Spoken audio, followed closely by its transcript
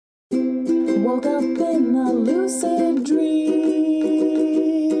woke up in a lucid dream.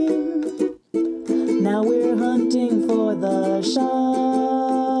 Now we're hunting for the shards.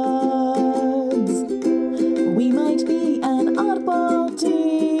 We might be an oddball team,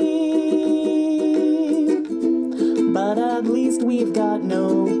 but at least we've got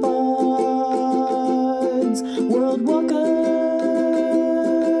no bards. World Walkers.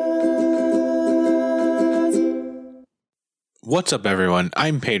 What's up, everyone?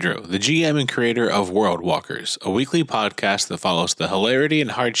 I'm Pedro, the GM and creator of World Walkers, a weekly podcast that follows the hilarity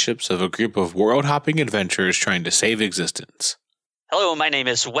and hardships of a group of world-hopping adventurers trying to save existence. Hello, my name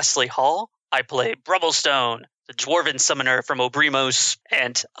is Wesley Hall. I play Brummelstone, the dwarven summoner from Obrimos,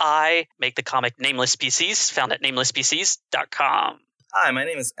 and I make the comic Nameless Species, found at namelessspecies.com. Hi, my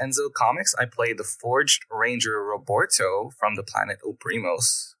name is Enzo Comics. I play the Forged Ranger Roborto from the planet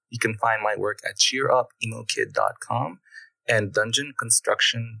Obrimos. You can find my work at cheerupemokid.com and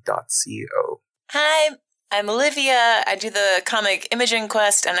dungeonconstruction.co. Hi, I'm Olivia. I do the comic Imogen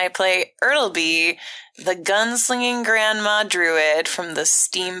Quest, and I play Ertleby, the gunslinging grandma druid from the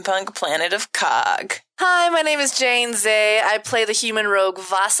steampunk planet of Cog. Hi, my name is Jane Zay. I play the human rogue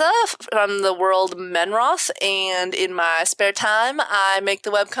Vasa from the world Menroth, and in my spare time, I make the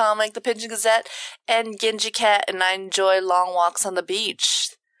webcomic The Pigeon Gazette and Genji Cat, and I enjoy long walks on the beach.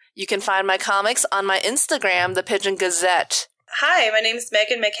 You can find my comics on my Instagram, The Pigeon Gazette. Hi, my name is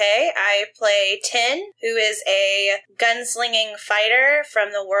Megan McKay. I play Tin, who is a gunslinging fighter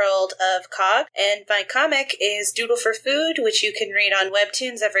from the world of Cog, and my comic is Doodle for Food, which you can read on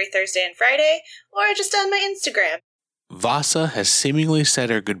Webtoons every Thursday and Friday, or just on my Instagram. Vasa has seemingly said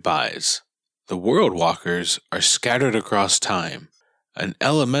her goodbyes. The World Walkers are scattered across time. An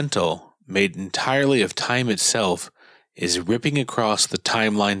elemental, made entirely of time itself, is ripping across the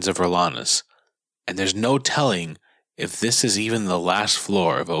timelines of Rolanus, and there's no telling if this is even the last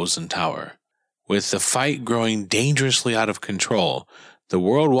floor of Ozen Tower. With the fight growing dangerously out of control, the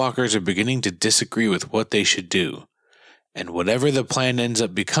World Walkers are beginning to disagree with what they should do, and whatever the plan ends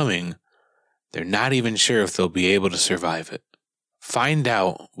up becoming, they're not even sure if they'll be able to survive it. Find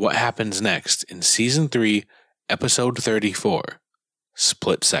out what happens next in Season 3, Episode 34,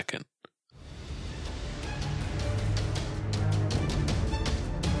 Split Second.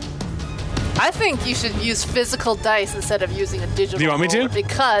 I think you should use physical dice instead of using a digital Do you want me to? roller,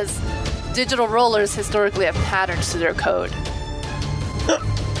 because digital rollers historically have patterns to their code.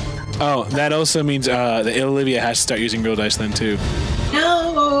 Oh, that also means that Olivia has to start using real dice then, too.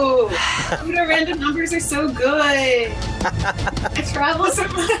 No! Computer random numbers are so good. I travel so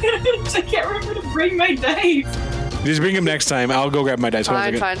much. I can't remember to bring my dice. Just bring them next time. I'll go grab my dice.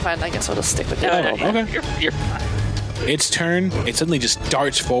 Fine. I guess we'll just stick with No, that. okay. You're fine. Its turn, it suddenly just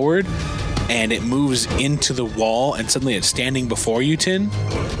darts forward, and it moves into the wall, and suddenly it's standing before you, Tin.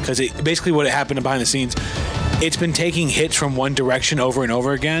 Because basically what happened behind the scenes, it's been taking hits from one direction over and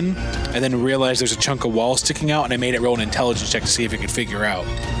over again, and then realized there's a chunk of wall sticking out, and I made it roll an intelligence check to see if it could figure out.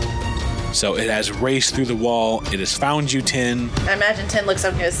 So it has raced through the wall. It has found you, Tin. I imagine Tin looks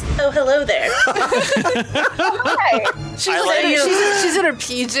up and goes, "Oh, hello there." Hi. She's in her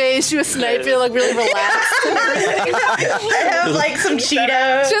PJs. She was sniping, like, really relaxed. I have, like, some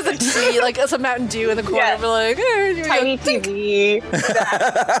Cheetos. She has a tea, like some Mountain Dew in the corner. Yeah. But like, Tiny TV.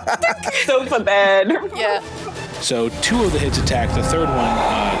 Sofa bed. yeah. So 2 of the hits attack. The third one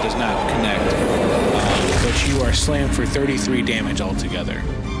does not connect. But you are slammed for 33 damage altogether.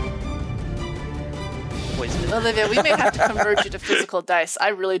 Olivia, we may have to convert you to physical dice. I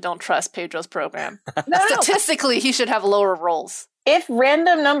really don't trust Pedro's program. No. Statistically, he should have lower rolls. If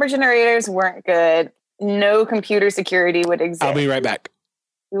random number generators weren't good, no computer security would exist. I'll be right back.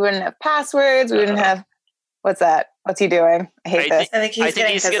 We wouldn't have passwords. We wouldn't have... What's that? What's he doing? I hate this. I think he's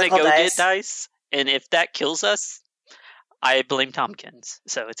getting gonna physical go dice. get dice, and if that kills us, I blame Tompkins.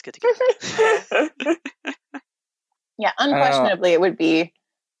 So it's good to go. Yeah, unquestionably, it would be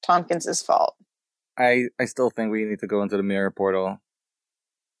Tompkins' fault. I still think we need to go into the mirror portal.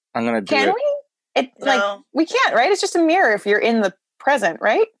 I'm gonna do Can it. we? No. We can't, right? It's just a mirror if you're in the present,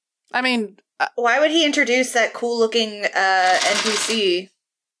 right? I mean, Why would he introduce that cool-looking NPC?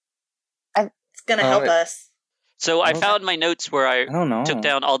 It's gonna help us. So I found my notes where I don't know. took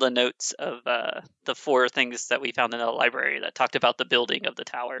down all the notes of the 4 things that we found in the library that talked about the building of the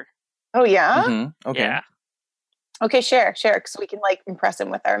tower. Oh, yeah? Mhm. Okay. Yeah. Okay, share, because we can, like, impress him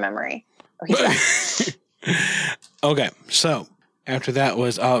with our memory. Okay, Okay, so after that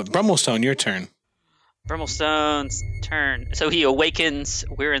was Brummelstone, your turn. Brummelstone's turn. So he awakens.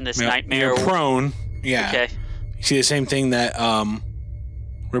 We're in this nightmare. You're prone. Yeah. Okay. You see the same thing that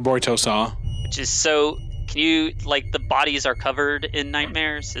Roborto saw. Which is so Can you, like, the bodies are covered in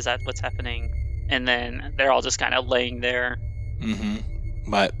nightmares? Is that what's happening? And then they're all just kind of laying there.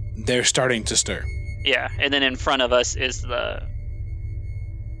 Mm-hmm. But they're starting to stir. Yeah, and then in front of us is the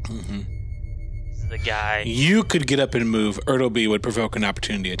guy. You could get up and move. Ertleby would provoke an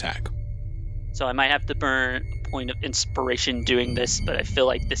opportunity attack. So I might have to burn a point of inspiration doing this, but I feel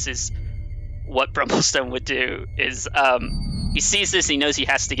like this is what Brumblestone would do. Is he sees this, he knows he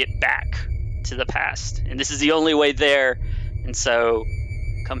has to get back to the past, and this is the only way there. And so,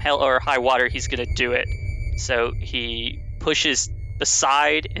 come hell or high water, he's gonna do it. So he pushes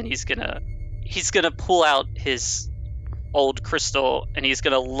beside, and he's gonna pull out his old crystal, and he's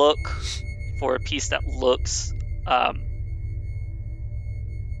gonna look for a piece that looks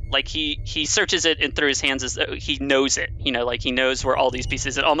like he searches it and through his hands as though he knows it, like he knows where all these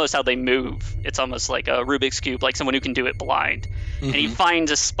pieces and almost how they move. It's almost like a Rubik's Cube, like someone who can do it blind. Mm-hmm. And he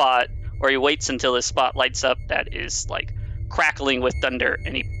finds a spot, or he waits until his spot lights up that is like crackling with thunder,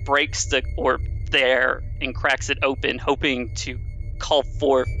 and he breaks the orb there and cracks it open, hoping to call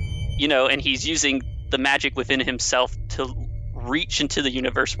forth, and he's using the magic within himself to reach into the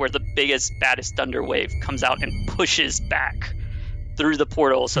universe where the biggest, baddest thunder wave comes out and pushes back through the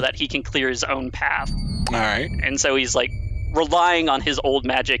portal so that he can clear his own path. All right. And so he's like relying on his old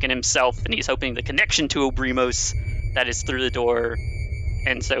magic and himself, and he's hoping the connection to Obrimos that is through the door.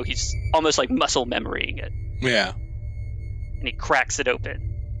 And so he's almost like muscle memorying it. Yeah. And he cracks it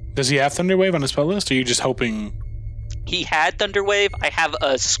open. Does he have Thunderwave on his spell list, or are you just hoping? He had Thunderwave. I have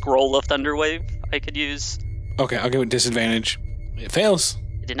a scroll of Thunderwave I could use. Okay, I'll give it disadvantage. It fails.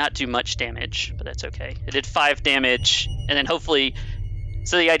 It did not do much damage, but that's okay. It did 5 damage, and then hopefully...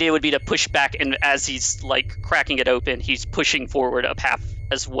 So the idea would be to push back, and as he's, like, cracking it open, he's pushing forward a path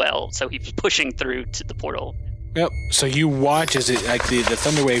as well. So he's pushing through to the portal. Yep. So you watch as it, like, the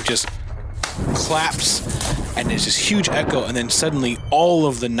Thunderwave just claps, and there's this huge echo, and then suddenly all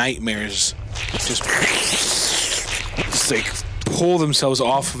of the nightmares just like pull themselves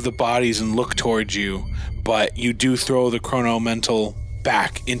off of the bodies and look towards you, but you do throw the chronomental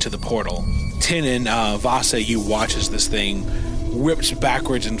back into the portal. Tin and Vasa, you watch as this thing rips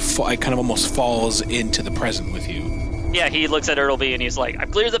backwards and kind of almost falls into the present with you. Yeah, he looks at Ertleby and he's like,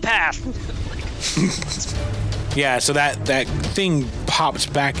 I've cleared the path. Yeah, so that thing pops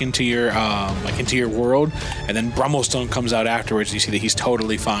back into your into your world, and then Brumblestone comes out afterwards, and you see that he's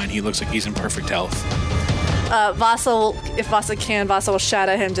totally fine. He looks like he's in perfect health. Vasa, if Vasa can, Vasa will shout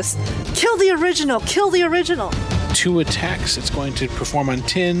at him, just, kill the original! Kill the original! 2 attacks. It's going to perform on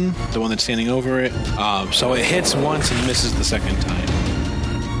Tin, the one that's standing over it. So it hits once and misses the second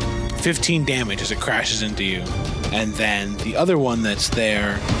time. 15 damage as it crashes into you. And then the other one that's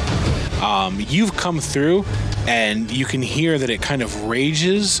there, you've come through, and you can hear that it kind of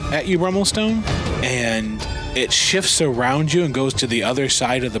rages at you, Brumblestone, and it shifts around you and goes to the other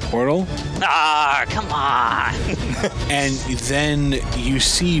side of the portal. Ah, come on. And then you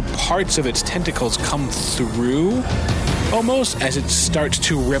see parts of its tentacles come through, almost, as it starts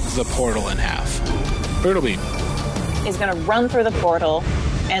to rip the portal in half. Ertleby is going to run through the portal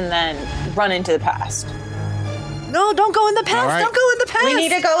and then run into the past. No, don't go in the past. Right. Don't go in the past. We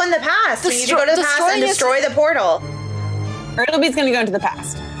need to go in the past. We need to go to the past and destroy the portal. Ertleby's going to go into the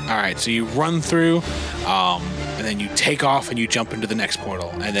past. All right, so you run through, and then you take off and you jump into the next portal.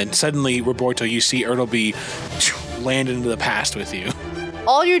 And then suddenly, Roborto, you see Ertleby land into the past with you.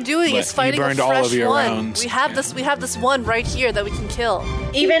 All you're doing But is fighting you burned a fresh all of your one. rounds. We have this one right here that we can kill.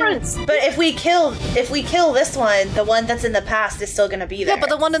 But if we kill this one, the one that's in the past is still going to be there. Yeah, but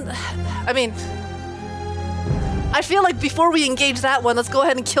the one I feel like before we engage that one, let's go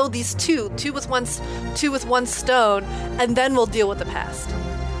ahead and kill these two with one stone, and then we'll deal with the past.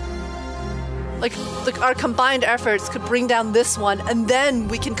 Like our combined efforts could bring down this one, and then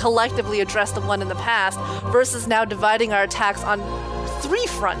we can collectively address the one in the past, versus now dividing our attacks on 3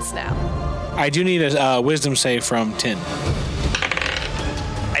 fronts now. I do need a wisdom save from Tin.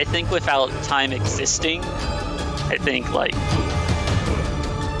 I think without time existing, I think, like,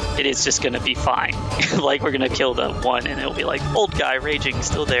 it is just going to be fine. Like, we're going to kill the one, and it'll be like, old guy raging,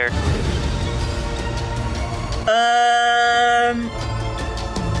 still there.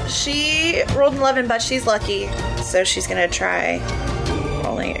 She rolled an 11, but she's lucky. So she's going to try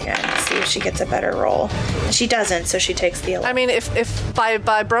rolling again, see if she gets a better roll. And she doesn't, so she takes the 11. I mean, if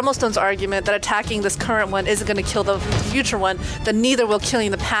by Brummelstone's argument that attacking this current one isn't going to kill the future one, then neither will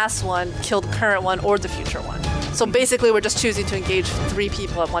killing the past one kill the current one or the future one. So basically, we're just choosing to engage 3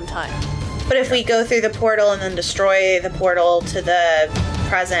 people at one time. But if we go through the portal and then destroy the portal to the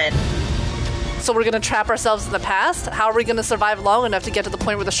present, So we're going to trap ourselves in the past? How are we going to survive long enough to get to the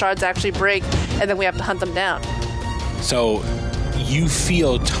point where the shards actually break and then we have to hunt them down? So you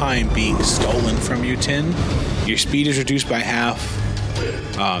feel time being stolen from you, Tin. Your speed is reduced by half.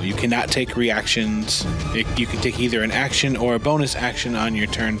 You cannot take reactions. You can take either an action or a bonus action on your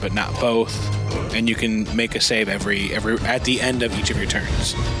turn, but not both. And you can make a save every at the end of each of your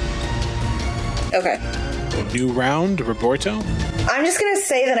turns. Okay. New round, Roborto. I'm just gonna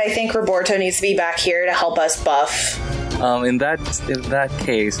say that I think Roborto needs to be back here to help us buff. In that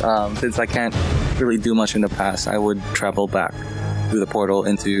case, since I can't really do much in the past, I would travel back through the portal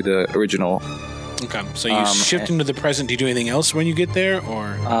into the original. Okay, so you shift into the present. Do you do anything else when you get there,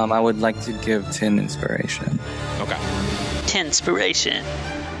 or? I would like to give Tin inspiration. Okay. 10 inspiration.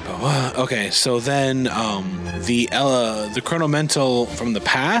 Okay, so then the chronomental from the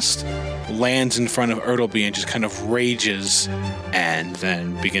past lands in front of Ertleby and just kind of rages and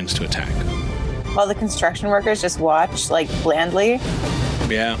then begins to attack. While the construction workers just watch, like, blandly.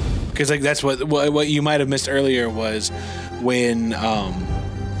 Yeah, because like that's what you might have missed earlier was when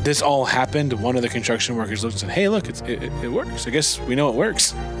this all happened. One of the construction workers looked and said, "Hey, look, it works. I guess we know it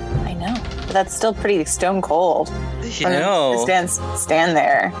works." I know, but that's still pretty stone cold. I know. Stand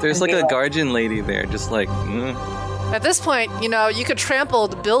there. There's like a guardian lady there, just like. At this point, you could trample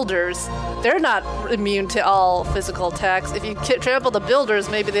the builders. They're not immune to all physical attacks. If you trample the builders,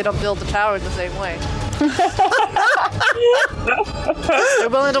 maybe they don't build the tower in the same way. They're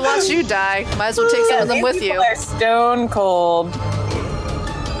willing to watch you die. Might as well take some of them with you. They're stone cold.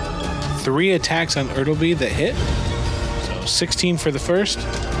 3 attacks on Ertleby that hit. So 16 for the first,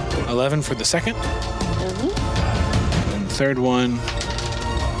 11 for the second. And the third one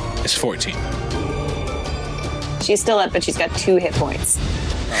is 14. She's still up, but she's got 2 hit points.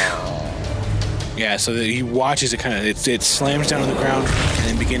 Yeah, so he watches it kind of, it slams down on the ground and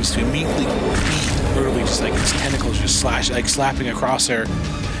then begins to immediately beat Ertleby, just like its tentacles just slapping across her.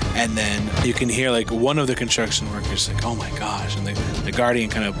 And then you can hear like one of the construction workers like, "Oh my gosh," and the guardian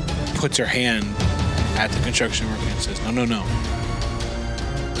kind of puts her hand at the construction worker and says, No,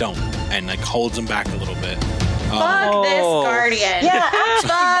 don't, and like holds him back a little bit. Fuck this guardian. Yeah,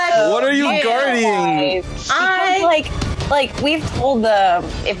 actually, What are you guarding? Like we've told them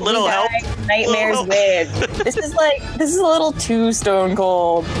if Little we die, help. nightmares win. This is a little too stone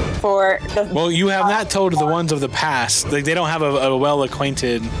cold for the. Well, you have not told the ones of the past. Like they don't have a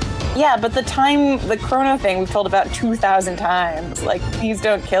well-acquainted. Yeah, but the chrono thing we've told about 2,000 times. Like, please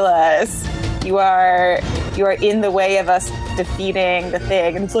don't kill us. You are in the way of us defeating the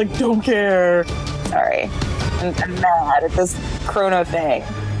thing, and it's like, don't care. Sorry, I'm mad at this chrono thing.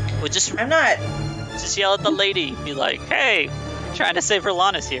 Well, I'm not. just yell at the lady. Be like, "Hey, trying to save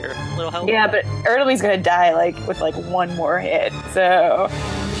Verlanis here. A little help." Yeah, but Ertleby's gonna die with one more hit, so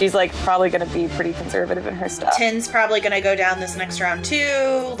she's probably gonna be pretty conservative in her stuff. Tin's probably gonna go down this next round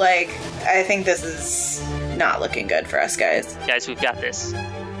too. I think this is not looking good for us, guys. Guys, we've got this.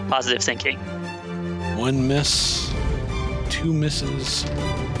 Positive thinking. 1 miss, 2 misses.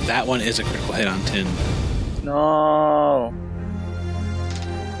 That one is a critical hit on Tin. No.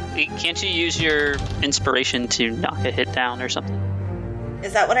 Can't you use your inspiration to knock a hit down or something?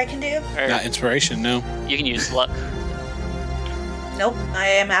 Is that what I can do? Or Not inspiration, no. you can use luck. Nope, I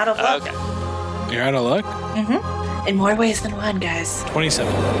am out of luck. Okay. You're out of luck? Mm-hmm. In more ways than one, guys.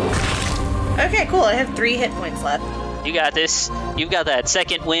 27. Okay, cool. I have 3 hit points left. You got this. You've got that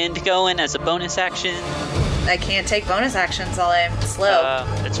second wind going as a bonus action. I can't take bonus actions while I'm slow.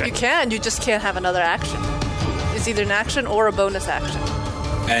 That's You right. can, you just can't have another action. It's either an action or a bonus action.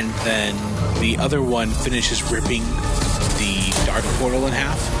 And then the other one finishes ripping the dark portal in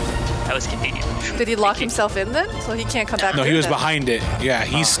half. That was convenient. Did he lock himself in then? So he can't come back No, through he was then? behind it. Yeah,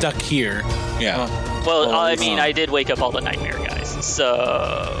 he's stuck here. Yeah. Well, I mean, I did wake up all the nightmare guys,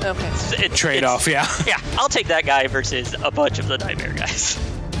 so Okay. Trade off, yeah. Yeah, I'll take that guy versus a bunch of the nightmare guys.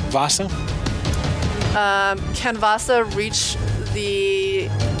 Vasa? Can Vasa reach the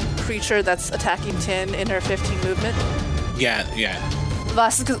creature that's attacking Tin in her 15 movement? Yeah.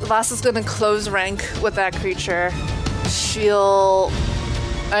 Vasa's gonna close rank with that creature.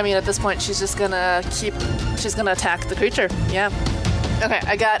 At this point, she's gonna attack the creature. Yeah. Okay,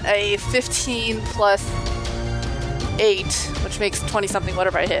 I got a 15 plus 8, which makes 20 something,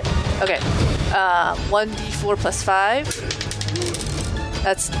 whatever I hit. Okay. 1d4 plus 5.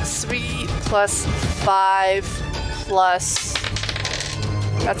 That's 3 plus 5 plus...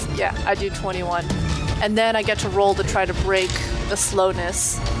 I do 21. And then I get to roll to try to break the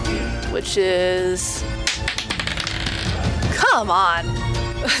slowness, which is... Come on!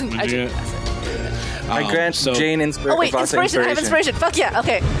 I Yeah. didn't pass it. I grant Jane Oh wait, inspiration. I have inspiration. Fuck yeah.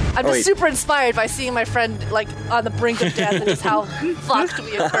 Okay. I'm just super inspired by seeing my friend like on the brink of death and just how fucked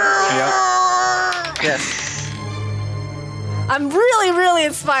we are. Yes. I'm really, really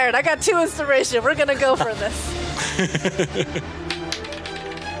inspired. I got 2 inspiration. We're gonna go for this.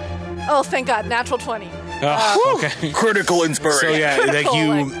 Oh, thank God! Natural 20. Okay. Critical inspiration. So yeah,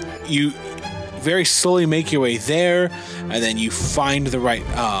 Critical, like you very slowly make your way there, and then you find the right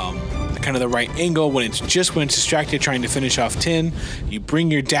kind of the right angle when it's distracted trying to finish off Tin. You bring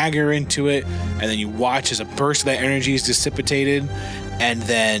your dagger into it, and then you watch as a burst of that energy is dissipated, and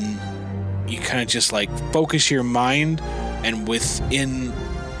then you kind of just like focus your mind, and within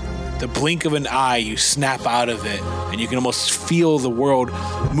the blink of an eye, you snap out of it, and you can almost feel the world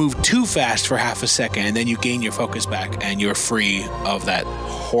move too fast for half a second, and then you gain your focus back, and you're free of that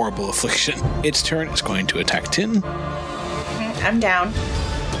horrible affliction. Its turn. It's going to attack Tin. I'm down.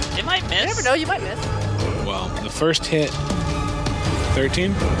 It might miss. You never know. You might miss. Well, the first hit,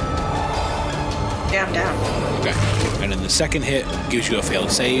 13. Yeah, I'm down. Okay. And then the second hit gives you a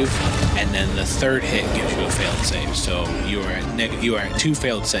failed save, and then the third hit gives you a failed save. So you are at 2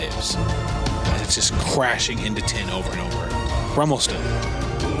 failed saves. As it's just crashing into Tin over and over. Brummelstone.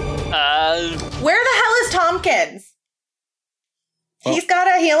 Where the hell is Tompkins? Oh. He's got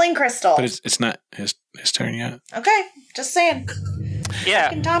a healing crystal. But it's not his turn yet. Okay, just saying. Yeah.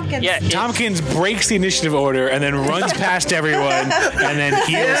 Fucking Tompkins. Yeah. Tompkins breaks the initiative order and then runs past everyone and then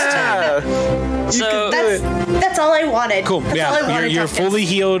heals Tin. So That's all I wanted. Cool. That's all I Yeah, wanted, you're Tompkins. fully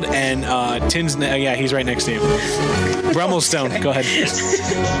healed, and Tin's. Yeah, he's right next to you. Brummelstone, go ahead.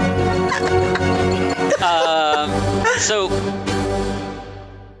 So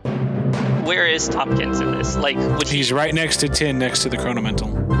where is Tompkins in this? Like, would he? He's right next to Tin, next to the Chronomental.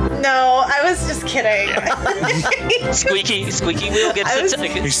 No, I was just kidding. Squeaky wheel gets the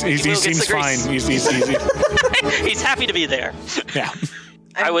He seems fine. He's happy to be there. Yeah.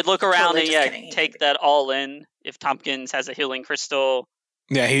 I would look around totally and just kidding. take that all in. If Tompkins has a healing crystal,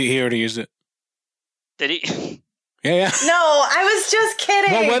 Yeah, he already used it. did he? Yeah. No, I was just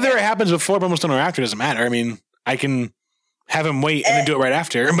kidding. Well, whether it happens before Brummelstone or after doesn't matter. I mean, I can have him wait and then do it right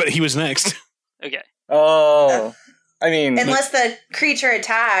after, but he was next. Okay. Oh. I mean... Unless the creature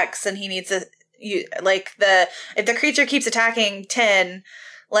attacks and he needs if the creature keeps attacking Tin,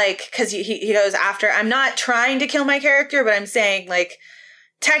 like, because he goes after, I'm not trying to kill my character, but I'm saying, like,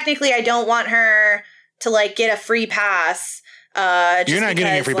 technically I don't want her to, like, get a free pass. You're not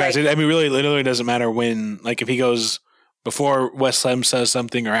getting a free pass. I mean, really, it literally doesn't matter when, like, if he goes before Westlem says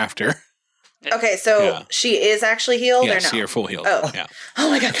something or after. Okay, so she is actually healed or no? Yes, you're full healed. Oh. Yeah. Oh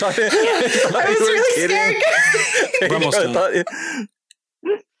my god. I was really scared. Brummelstone.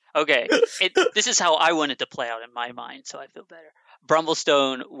 Okay. This is how I want it to play out in my mind, so I feel better.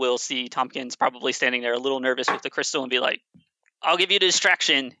 Brummelstone will see Tompkins probably standing there a little nervous with the crystal and be like, I'll give you the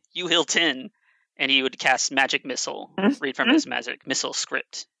distraction. You heal Tin. And he would cast Magic Missile, read from his Magic Missile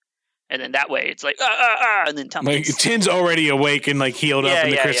script. And then that way it's like, and then Tompkins. Like, Tin's already awake and, like, healed up,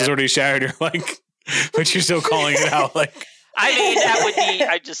 and the crystal's already shattered. You're like, but you're still calling it out, like. I mean, that would be,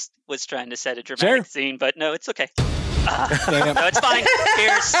 I just was trying to set a dramatic scene, but no, it's okay. No, it's fine.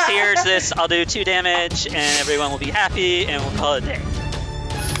 Here's this. I'll do 2 damage, and everyone will be happy, and we'll call it a day.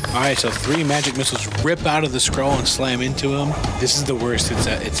 Alright, so 3 magic missiles rip out of the scroll and slam into him. This is the worst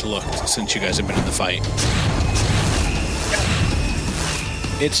it's looked since you guys have been in the fight.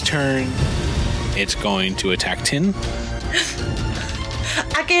 Its turn. It's going to attack Tin.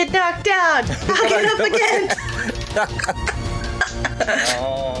 I get knocked down. I get up again.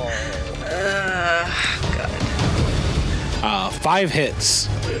 God. 5 hits.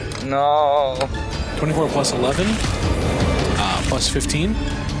 No. 24 plus 11. Plus 15.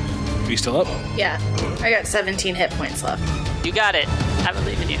 Are you still up? Yeah, I got 17 hit points left. You got it. I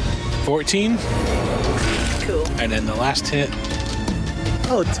believe in you. 14. Cool. And then the last hit.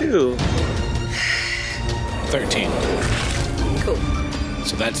 Oh, 2. 13. Cool.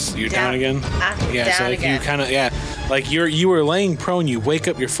 So that's you're down again. Yeah, so like again. you kind of like you were laying prone. You wake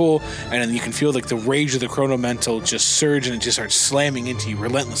up, you're full, and then you can feel like the rage of the Chronomental just surge and it just starts slamming into you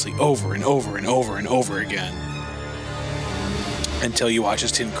relentlessly over and over and over and over again until you watch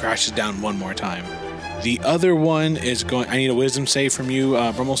as Tin crashes down one more time. The other one is going. I need a Wisdom save from you,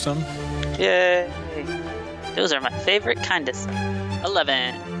 Brummelstone. Yay! Those are my favorite kind of stuff.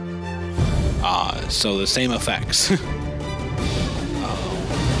 11. So the same effects. Do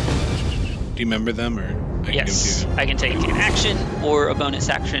you remember them, or I can give Yes, them to you? I can take an action or a bonus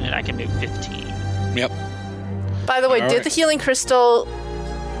action, and I can do 15. Yep. By the way, All did right. the healing crystal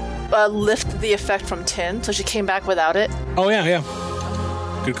lift the effect from Tin, so she came back without it? Oh yeah.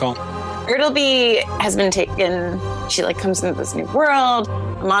 Good call. Are Ertleby has been taken. She comes into this new world.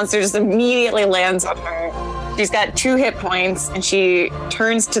 The monster just immediately lands on her. She's got 2 hit points, and she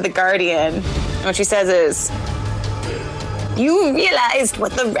turns to the Guardian. And what she says is, "You realized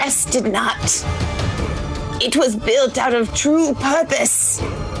what the rest did not. It was built out of true purpose.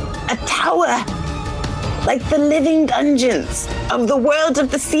 A tower, like the living dungeons of the world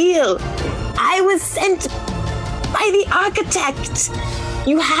of the seal. I was sent by the architect.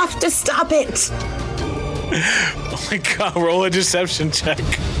 You have to stop it." Oh my god, roll a deception check.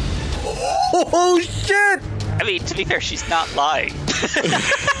 Oh shit! I mean, to be fair, she's not lying.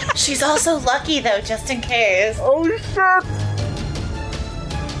 She's also lucky, though, just in case. Oh shit!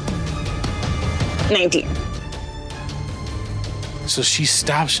 19. So she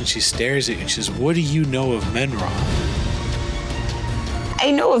stops and she stares at you and she says, "What do you know of Menroth?"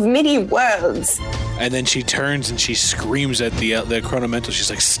 "I know of many worlds." And then she turns and she screams at the chronomental. She's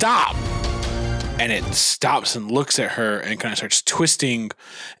like, "Stop!" And it stops and looks at her and kind of starts twisting.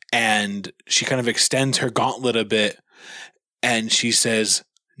 And she kind of extends her gauntlet a bit. And she says,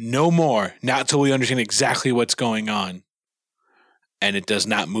 "No more. Not till we understand exactly what's going on." And it does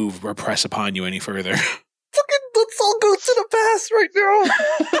not move or press upon you any further. Fucking, let's all go to the past right now.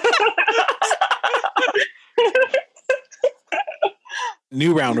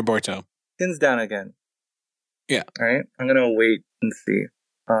 New round, Roberto. Pins down again. Yeah. All right. I'm gonna wait and see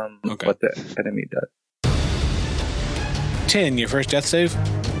Okay. what the enemy does. 10, your first death save?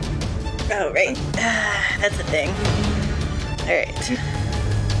 Oh, right. That's a thing. All right.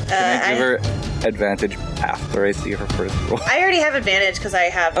 Can I give her advantage after I see her first roll? I already have advantage because I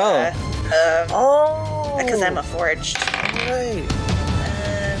have. Because I'm a forged. Right.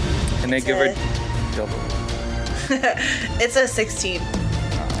 Can I give her double? It's a 16.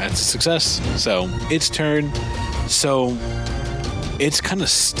 That's a success. So its turn. So it's kind of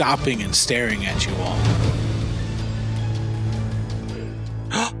stopping and staring at you all.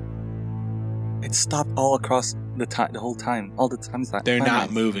 It stopped all across the time, the whole time, all the times. They're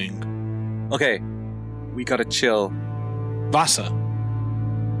not moving. Okay, we gotta chill. Vasa.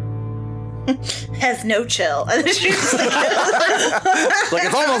 Has no chill. Like, it's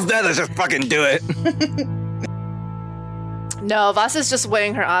almost dead, let's just fucking do it. No, Vasa's just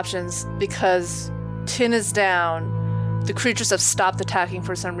weighing her options because Tin is down. The creatures have stopped attacking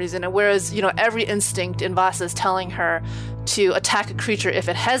for some reason. And whereas, every instinct in Vasa is telling her to attack a creature if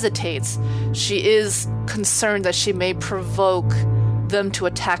it hesitates, she is concerned that she may provoke them to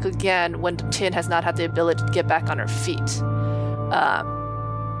attack again when Tin has not had the ability to get back on her feet.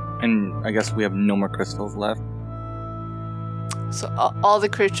 And I guess we have no more crystals left. So all the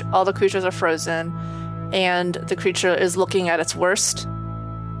creatures are frozen, and the creature is looking at its worst.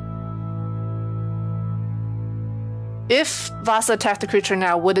 If Vasa attacked the creature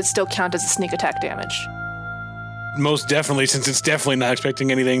now, would it still count as a sneak attack damage? Most definitely, since it's definitely not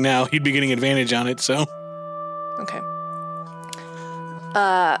expecting anything now. He'd be getting advantage on it, so. Okay.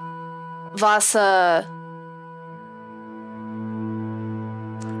 Vasa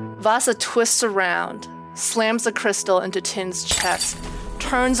twists around, slams the crystal into Tin's chest,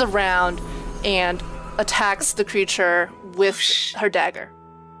 turns around, and attacks the creature with her dagger.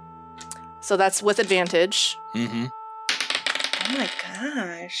 So that's with advantage. Mm-hmm. Oh my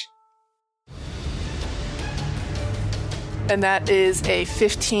gosh. And that is a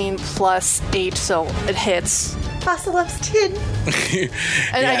 15 plus 8, so it hits. Vasa loves Tin.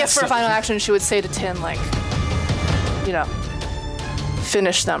 And I guess for a final action, she would say to Tin,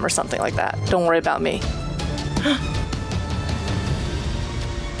 finish them or something like that. Don't worry about me.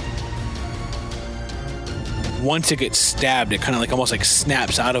 Once it gets stabbed, it kind of almost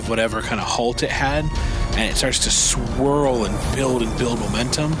snaps out of whatever kind of halt it had, and it starts to swirl and build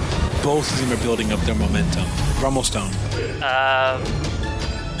momentum. Both of them are building up their momentum. Rummelstone.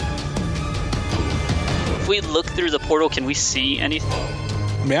 If we look through the portal, can we see anything?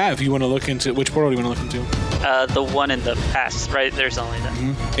 Yeah, if you want to look into... Which portal do you want to look into? The one in the past, right? There's only that.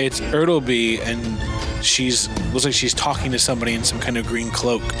 Mm-hmm. It's Ertleby, and looks like she's talking to somebody in some kind of green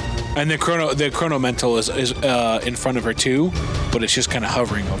cloak. And the chronomental is in front of her too, but it's just kind of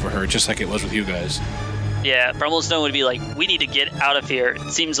hovering over her, just like it was with you guys. Yeah, Brummelstone would be like, we need to get out of here.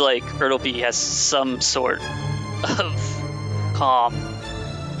 It seems like Ertleby has some sort of calm.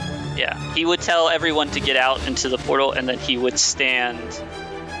 Yeah, he would tell everyone to get out into the portal, and then he would stand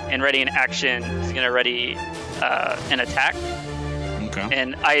and ready in action. He's going to ready an attack. Okay.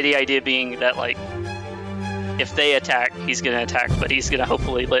 And the idea being that, if they attack, he's going to attack, but he's going to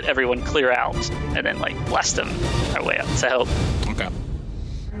hopefully let everyone clear out and then, blast them our way out to help. Okay.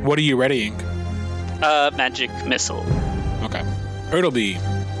 What are you readying? Magic missile. Okay. Ertleby,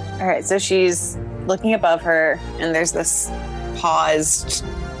 All right, so she's looking above her, and there's this paused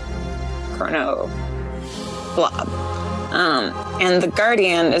chrono blob. And the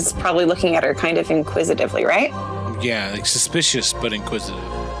Guardian is probably looking at her kind of inquisitively, right? Yeah, like suspicious but inquisitive.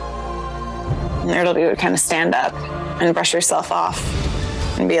 And Ertleby would kind of stand up and brush herself off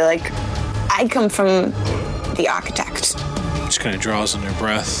and be like, I come from the architect. She kind of draws in her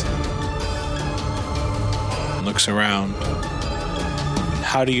breath and looks around.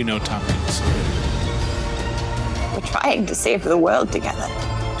 How do you know Tompkins? We're trying to save the world together.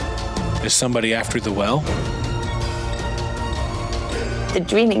 Is somebody after the well? The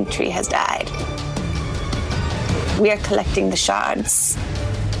dreaming tree has died. We are collecting the shards.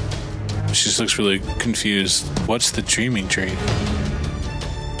 She just looks really confused. What's the dreaming tree?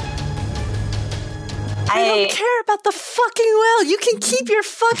 I don't care about the fucking well. You can keep your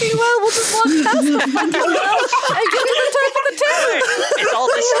fucking well. We'll just walk past the fucking well and get to the top of the tower. It's all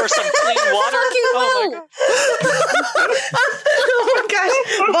this for some clean water? Fucking well. Oh my gosh,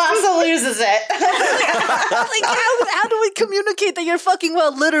 Vasa loses it. Like, how do we communicate that you're fucking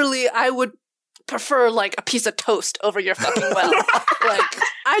well? Literally, I would prefer like a piece of toast over your fucking well. Like,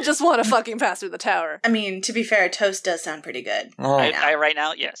 I just want to fucking pass through the tower. I mean, to be fair, toast does sound pretty good. Oh. I right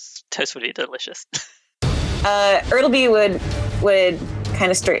now, yes. Toast would be delicious. Ertleby would kind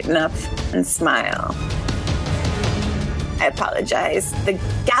of straighten up and smile. I apologize. The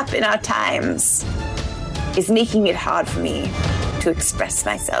gap in our times is making it hard for me to express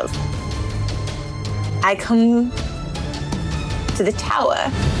myself. I come to the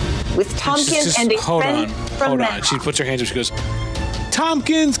tower with Tompkins and a friend from Hold on. Menroth. She puts her hands up. She goes,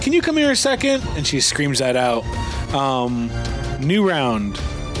 Tompkins, can you come here a second? And she screams that out. New round.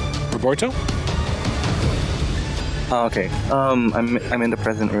 Roberto? Oh, okay. I'm in the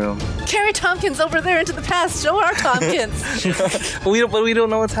present room. Carry Tompkins over there into the past. Show our Tompkins. But we don't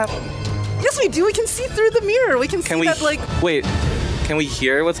know what's happening. Yes, we do. We can see through the mirror. We can see that, like... Wait, can we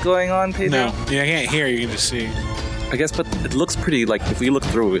hear what's going on, Pedro? No. Yeah, I can't hear. You can just see. I guess, but it looks pretty, like, if we look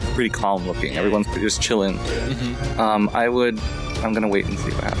through, it's pretty calm looking. Everyone's just chilling. I'm gonna wait and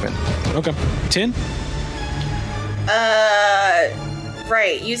see what happens. Okay. 10?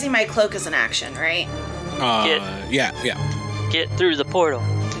 Right, using my cloak as an action, right? Yeah. Get through the portal.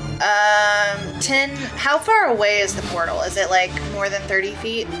 10, how far away is the portal? Is it like more than 30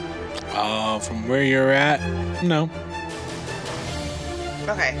 feet? From where you're at? No.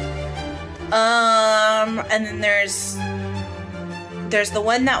 Okay. And then there's the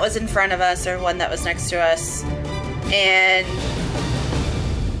one that was in front of us or one that was next to us. And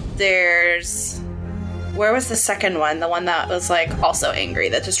where was the second one? The one that was like also angry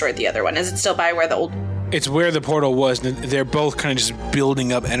that destroyed the other one. Is it still by where the old... It's where the portal was. And they're both kind of just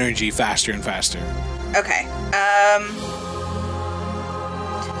building up energy faster and faster. Okay.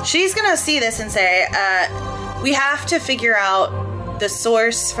 She's gonna see this and say, we have to figure out the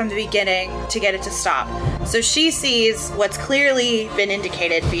source from the beginning to get it to stop. So she sees what's clearly been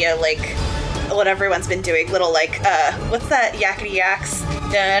indicated via, like, what everyone's been doing. Little, like, what's that? Yakety yaks?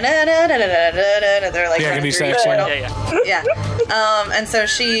 They're like... Yakety sax, yeah. And so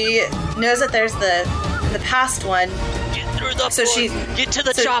she knows that there's the past one. Get through the So she- Get to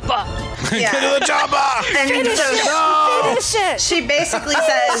the chopper. Yeah. Get to the chopper! And Finish it! she basically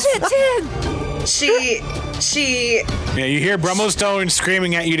says... She Yeah, you hear Brummelstone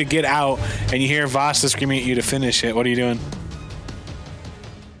screaming at you to get out, and you hear Vasa screaming at you to finish it. What are you doing?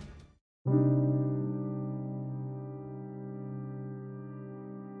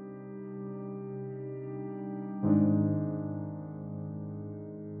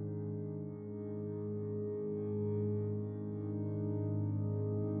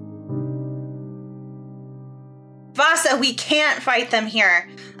 Vasa, we can't fight them here.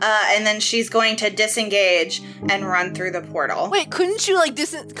 And then she's going to disengage and run through the portal. Wait, couldn't you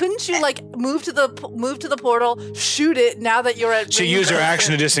move to the portal, shoot it now that you're at... She used her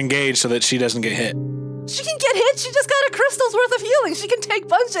action to disengage so that she doesn't get hit. She can get hit. She just got a crystal's worth of healing. She can take a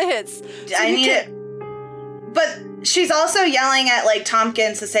bunch of hits. So I need it. But she's also yelling at, like,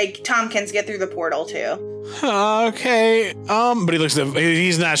 Tompkins to say, Tompkins, get through the portal, too. Okay. But he looks at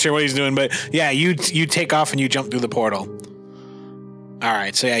he's not sure what he's doing, but yeah, you take off and you jump through the portal. All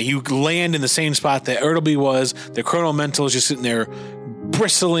right, so yeah, you land in the same spot that Ertleby was. The chronomental is just sitting there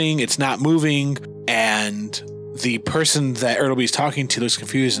bristling, it's not moving, and the person that Ertleby's talking to looks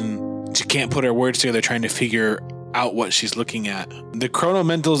confused and she can't put her words together trying to figure out what she's looking at. The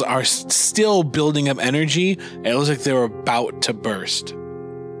chronomentals are still building up energy, and it looks like they're about to burst.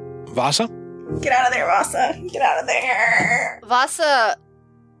 Vasa? Get out of there, Vasa. Get out of there. Vasa,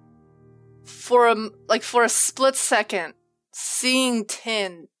 for a split second, seeing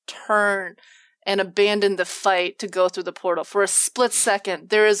Tin turn and abandon the fight to go through the portal. For a split second,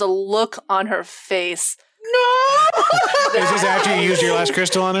 there is a look on her face. No! Is this after you used your last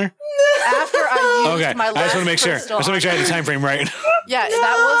crystal on her? After I used my last I just want to make sure. I just want to make sure I had the time frame right. Yeah,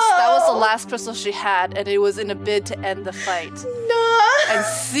 that was the last crystal she had, and it was in a bid to end the fight. No. And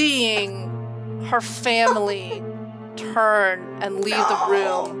seeing her family turn and leave the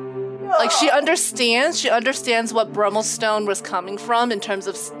room. Like, she understands what Brummelstone was coming from in terms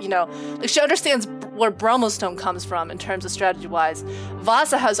of, like, she understands where Brummelstone comes from in terms of strategy-wise.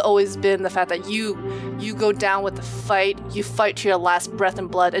 Vasa has always been the fact that you go down with the fight, you fight to your last breath and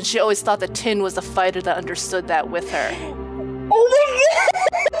blood, and she always thought that Tin was the fighter that understood that with her. Oh my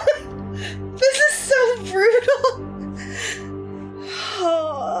god! This is so brutal!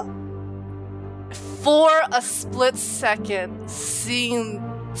 For a split second, seeing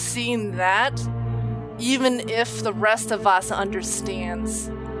that, even if the rest of Vasa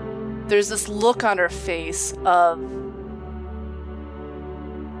understands, there's this look on her face of,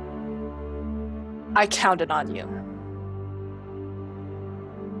 I counted on you.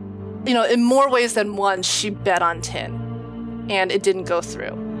 In more ways than one, she bet on Tin, and it didn't go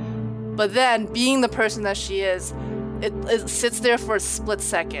through. But then, being the person that she is, it sits there for a split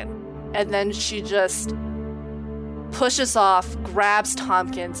second, and then she just pushes off, grabs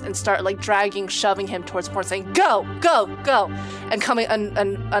Tompkins, and start shoving him towards the portal, saying, "Go, go, go!" And coming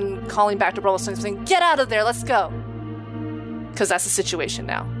and calling back to Brummelstone, saying, "Get out of there, let's go!" Because that's the situation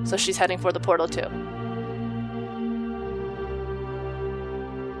now. So she's heading for the portal too.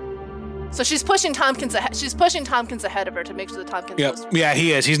 So she's pushing Tompkins ahead. She's pushing Tompkins ahead of her to make sure that Tompkins goes through. Yeah,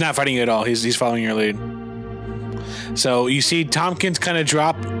 he is. He's not fighting you at all. He's following your lead. So you see Tompkins kind of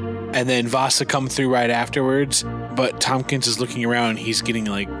drop, and then Vasa come through right afterwards. But Tompkins is looking around. He's getting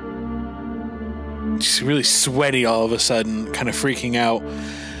just really sweaty all of a sudden, kind of freaking out.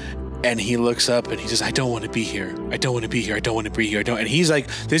 And he looks up and he says, "I don't want to be here. I don't want to be here. I don't want to be here. I don't." And he's like,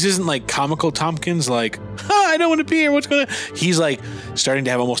 this isn't like comical Tompkins, like, "I don't want to be here. What's going on?" He's like starting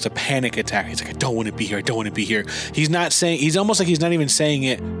to have almost a panic attack. He's like, "I don't want to be here. I don't want to be here." He's almost like he's not even saying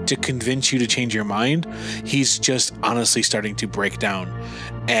it to convince you to change your mind. He's just honestly starting to break down.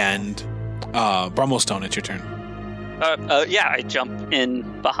 And Brummelstone, it's your turn. Yeah, I jump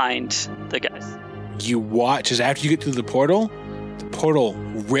in behind the guys. You watch as after you get through the portal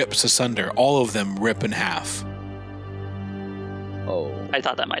rips asunder. All of them rip in half. Oh. I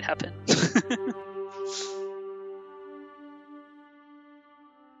thought that might happen.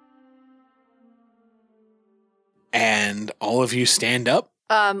 And all of you stand up.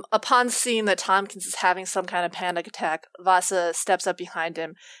 Upon seeing that Tompkins is having some kind of panic attack, Vasa steps up behind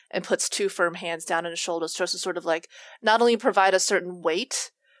him and puts two firm hands down on his shoulders just to sort of not only provide a certain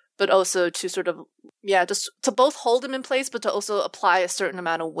weight, but also to sort of, just to both hold him in place, but to also apply a certain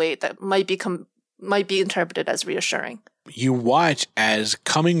amount of weight that might be interpreted as reassuring. You watch as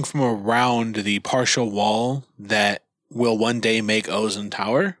coming from around the partial wall that will one day make Ozen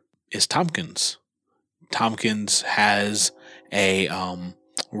Tower is Tompkins. Tompkins has a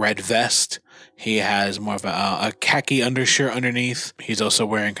red vest. He has more of a khaki undershirt underneath. He's also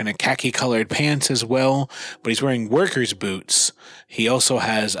wearing kind of khaki colored pants as well, but he's wearing worker's boots. He also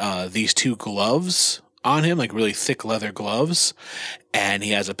has these two gloves on him, like really thick leather gloves, and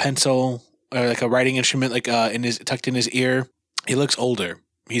he has a pencil or like a writing instrument tucked in his ear. He looks older.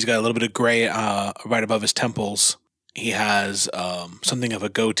 He's got a little bit of gray right above his temples. He has something of a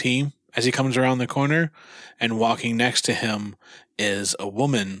goatee as he comes around the corner, and walking next to him is a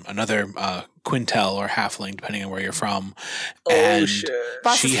woman, another Quintel or halfling, depending on where you're from. And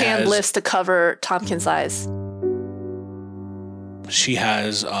Ross's hand lifts to cover Tompkins' eyes. She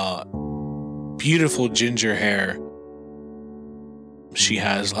has beautiful ginger hair. She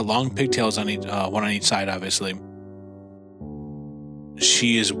has long pigtails on each, one on each side, obviously.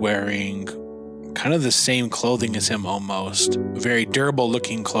 She is wearing kind of the same clothing as him almost. Very durable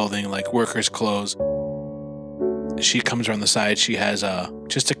looking clothing, like workers' clothes. She comes around the side. She has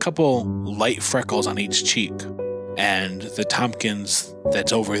just a couple light freckles on each cheek. And the Tompkins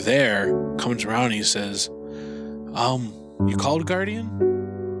that's over there comes around and he says, "You called, Guardian?"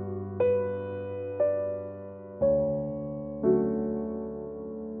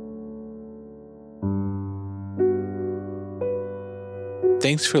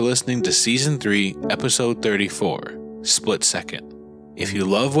 Thanks for listening to Season 3, Episode 34, Split Second. If you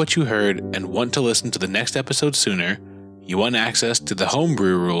love what you heard and want to listen to the next episode sooner, you want access to the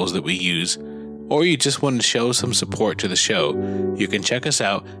homebrew rules that we use, or you just want to show some support to the show, you can check us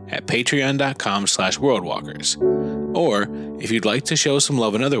out at patreon.com/worldwalkers. Or, if you'd like to show some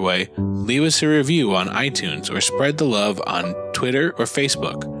love another way, leave us a review on iTunes or spread the love on Twitter or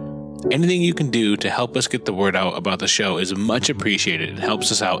Facebook. Anything you can do to help us get the word out about the show is much appreciated and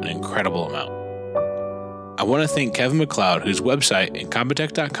helps us out an incredible amount. I want to thank Kevin MacLeod, whose website,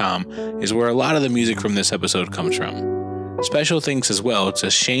 Incompetech.com, is where a lot of the music from this episode comes from. Special thanks as well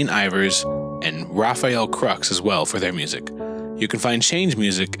to Shane Ivers and Raphael Crux as well for their music. You can find Shane's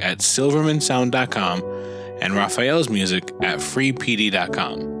music at silvermansound.com and Raphael's music at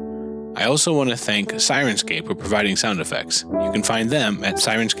freepd.com. I also want to thank Sirenscape for providing sound effects. You can find them at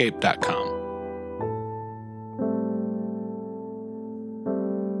sirenscape.com.